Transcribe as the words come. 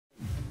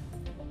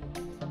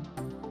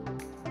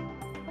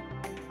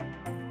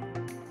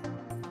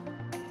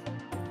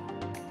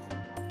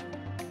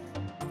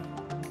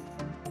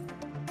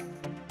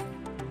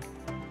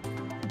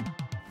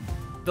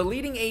The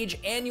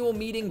LeadingAge annual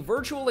meeting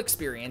virtual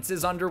experience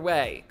is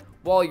underway.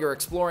 While you're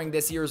exploring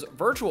this year's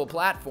virtual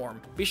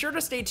platform, be sure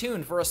to stay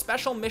tuned for a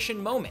special mission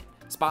moment,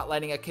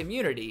 spotlighting a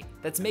community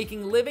that's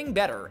making living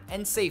better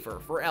and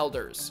safer for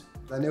elders.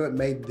 I knew it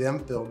made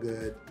them feel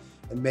good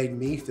and made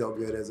me feel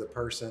good as a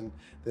person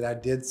that I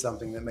did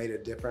something that made a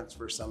difference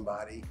for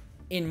somebody.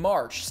 In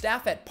March,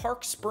 staff at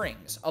Park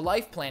Springs, a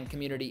life plan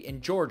community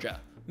in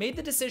Georgia, made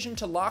the decision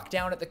to lock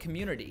down at the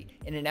community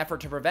in an effort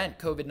to prevent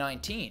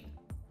COVID-19.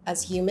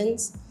 As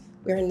humans,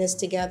 we're in this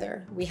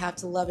together. We have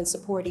to love and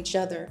support each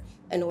other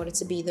in order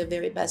to be the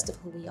very best of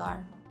who we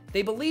are.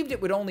 They believed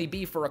it would only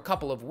be for a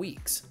couple of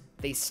weeks.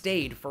 They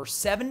stayed for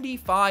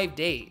 75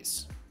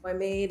 days. I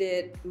made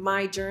it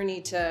my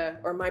journey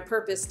or my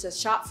purpose to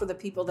shop for the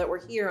people that were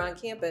here on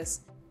campus.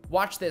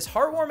 Watch this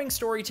heartwarming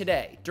story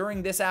today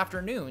during this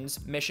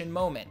afternoon's Mission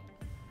Moment.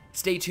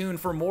 Stay tuned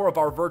for more of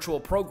our virtual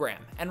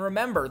program, and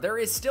remember, there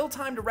is still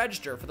time to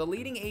register for the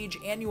LeadingAge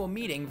annual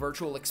meeting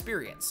virtual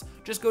experience.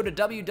 Just go to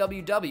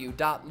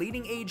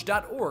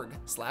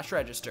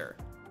www.leadingage.org/register.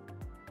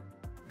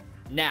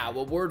 Now,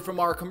 a word from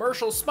our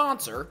commercial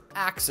sponsor,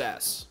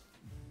 Access.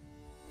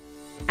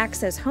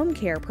 Access Home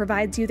Care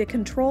provides you the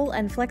control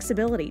and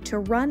flexibility to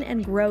run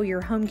and grow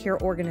your home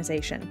care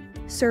organization,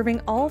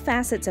 serving all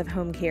facets of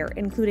home care,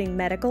 including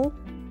medical,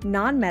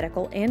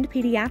 non-medical, and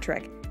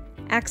pediatric.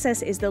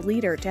 Access is the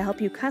leader to help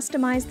you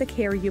customize the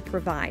care you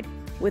provide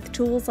with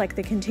tools like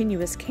the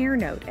Continuous Care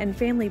Note and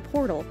Family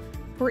Portal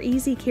for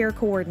easy care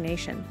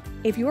coordination.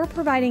 If you're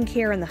providing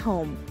care in the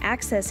home,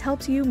 Access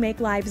helps you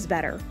make lives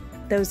better,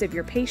 those of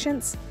your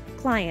patients,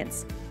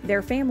 clients,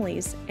 their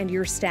families, and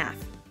your staff.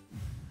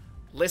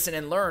 Listen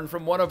and learn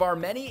from one of our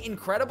many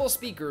incredible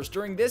speakers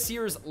during this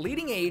year's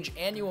LeadingAge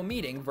annual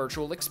meeting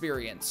virtual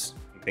experience.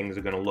 Things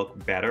are going to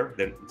look better,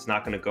 that it's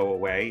not going to go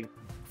away.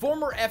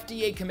 Former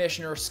FDA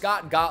Commissioner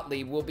Scott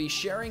Gottlieb will be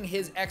sharing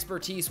his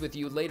expertise with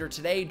you later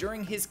today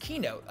during his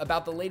keynote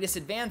about the latest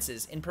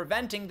advances in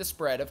preventing the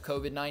spread of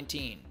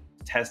COVID-19.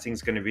 Testing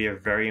is going to be a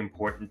very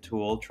important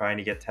tool, trying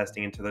to get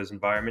testing into those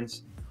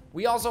environments.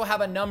 We also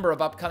have a number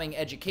of upcoming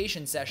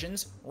education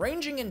sessions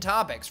ranging in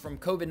topics from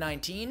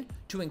COVID-19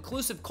 to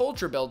inclusive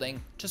culture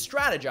building to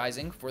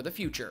strategizing for the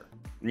future.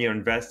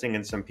 Investing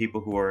in some people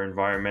who are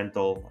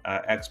environmental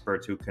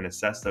experts who can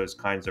assess those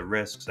kinds of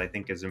risks, I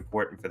think is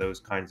important for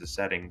those kinds of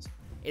settings.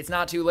 It's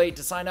not too late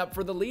to sign up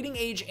for the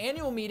LeadingAge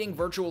annual meeting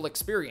virtual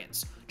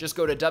experience. Just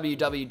go to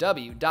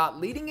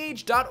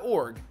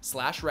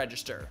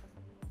www.leadingage.org/register.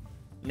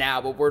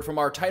 Now, a word from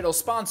our title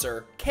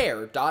sponsor,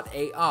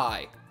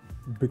 Care.ai.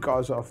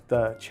 Because of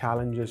the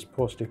challenges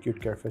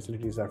post-acute care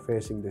facilities are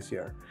facing this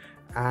year,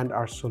 and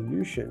our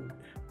solution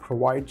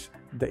provides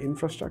the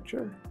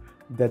infrastructure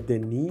that they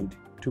need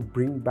to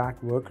bring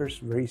back workers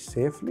very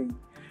safely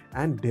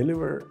and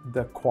deliver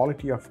the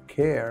quality of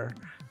care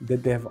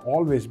that they have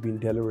always been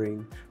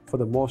delivering for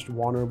the most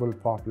vulnerable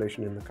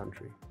population in the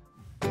country.